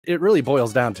it really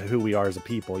boils down to who we are as a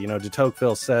people. You know, de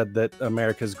Tocqueville said that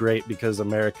America's great because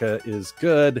America is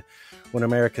good. When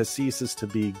America ceases to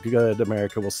be good,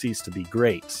 America will cease to be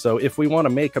great. So if we want to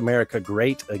make America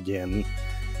great again,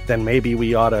 then maybe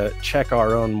we ought to check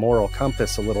our own moral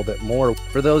compass a little bit more.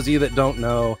 For those of you that don't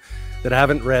know, that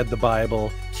haven't read the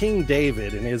Bible, King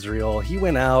David in Israel, he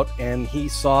went out and he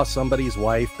saw somebody's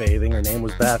wife bathing. Her name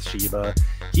was Bathsheba.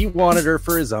 He wanted her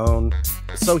for his own,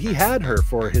 so he had her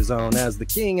for his own as the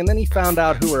king, and then he found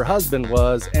out who her husband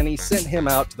was, and he sent him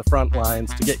out to the front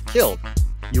lines to get killed,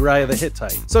 Uriah the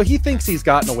Hittite. So he thinks he's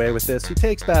gotten away with this. He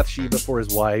takes Bathsheba for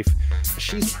his wife.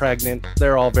 She's pregnant.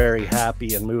 They're all very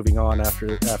happy and moving on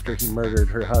after he murdered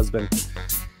her husband.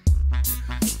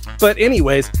 But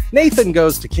anyways, Nathan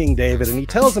goes to King David and he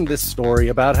tells him this story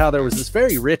about how there was this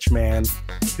very rich man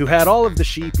who had all of the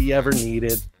sheep he ever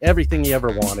needed, everything he ever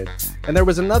wanted. And there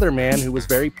was another man who was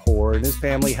very poor, and his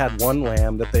family had one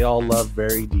lamb that they all loved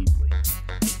very deeply.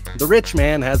 The rich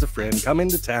man has a friend come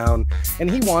into town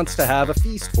and he wants to have a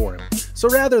feast for him. So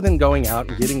rather than going out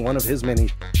and getting one of his many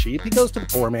sheep, he goes to the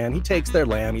poor man, he takes their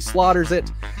lamb, he slaughters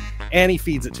it, and he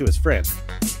feeds it to his friend.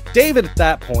 David at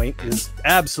that point is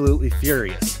absolutely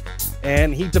furious,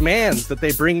 and he demands that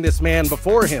they bring this man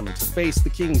before him to face the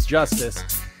king's justice.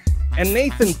 And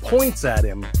Nathan points at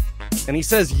him and he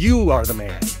says, "You are the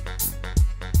man,"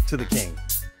 to the king.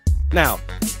 Now,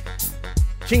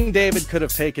 King David could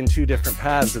have taken two different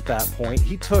paths at that point.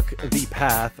 He took the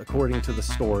path, according to the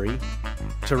story,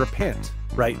 to repent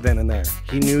right then and there.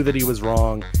 He knew that he was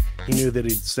wrong. He knew that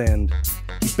he'd sinned.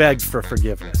 He begged for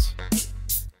forgiveness.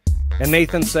 And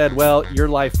Nathan said, well, your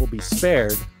life will be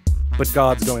spared, but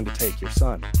God's going to take your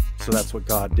son. So that's what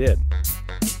God did.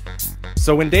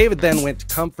 So when David then went to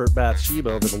comfort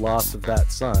Bathsheba over the loss of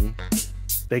that son,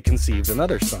 they conceived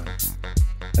another son.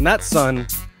 And that son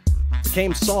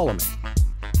became Solomon.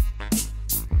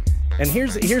 And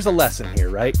here's a lesson here,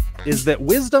 right? Is that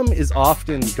wisdom is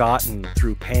often gotten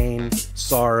through pain,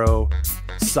 sorrow,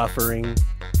 suffering.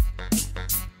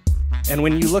 And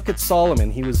when you look at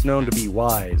Solomon, he was known to be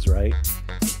wise, right?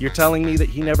 You're telling me that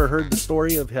he never heard the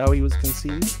story of how he was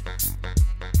conceived?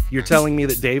 You're telling me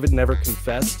that David never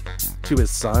confessed to his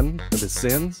son of his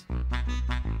sins?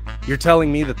 You're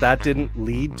telling me that that didn't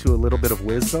lead to a little bit of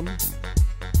wisdom?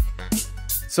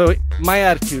 So my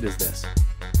attitude is this.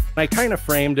 I kind of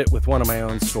framed it with one of my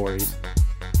own stories.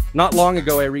 Not long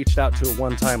ago, I reached out to a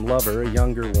one-time lover, a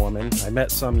younger woman I met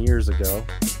some years ago,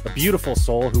 a beautiful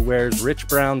soul who wears rich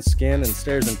brown skin and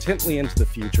stares intently into the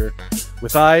future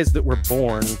with eyes that were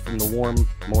born from the warm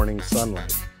morning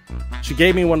sunlight. She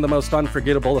gave me one of the most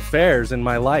unforgettable affairs in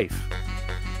my life.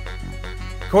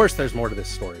 Of course, there's more to this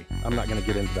story. I'm not going to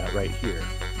get into that right here.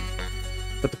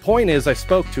 But the point is, I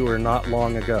spoke to her not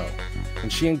long ago,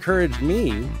 and she encouraged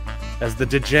me, as the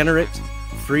degenerate,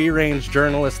 free-range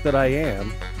journalist that I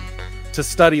am, to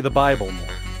study the Bible more.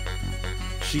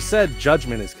 She said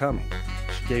judgment is coming.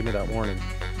 She gave me that warning.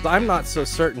 But I'm not so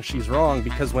certain she's wrong,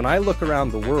 because when I look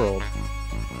around the world,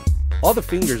 all the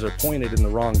fingers are pointed in the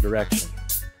wrong direction.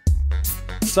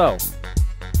 So,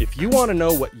 if you want to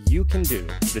know what you can do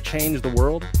to change the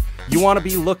world, you want to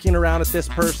be looking around at this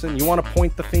person, you want to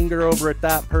point the finger over at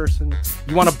that person,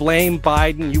 you want to blame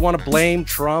Biden, you want to blame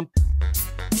Trump,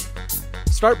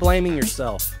 start blaming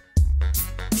yourself.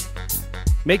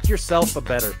 Make yourself a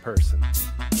better person,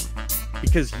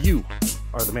 because you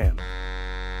are the man.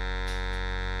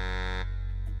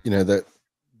 You know, that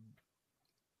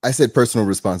I said personal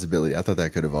responsibility. I thought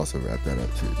that could have also wrapped that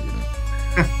up too, you know.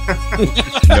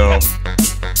 No.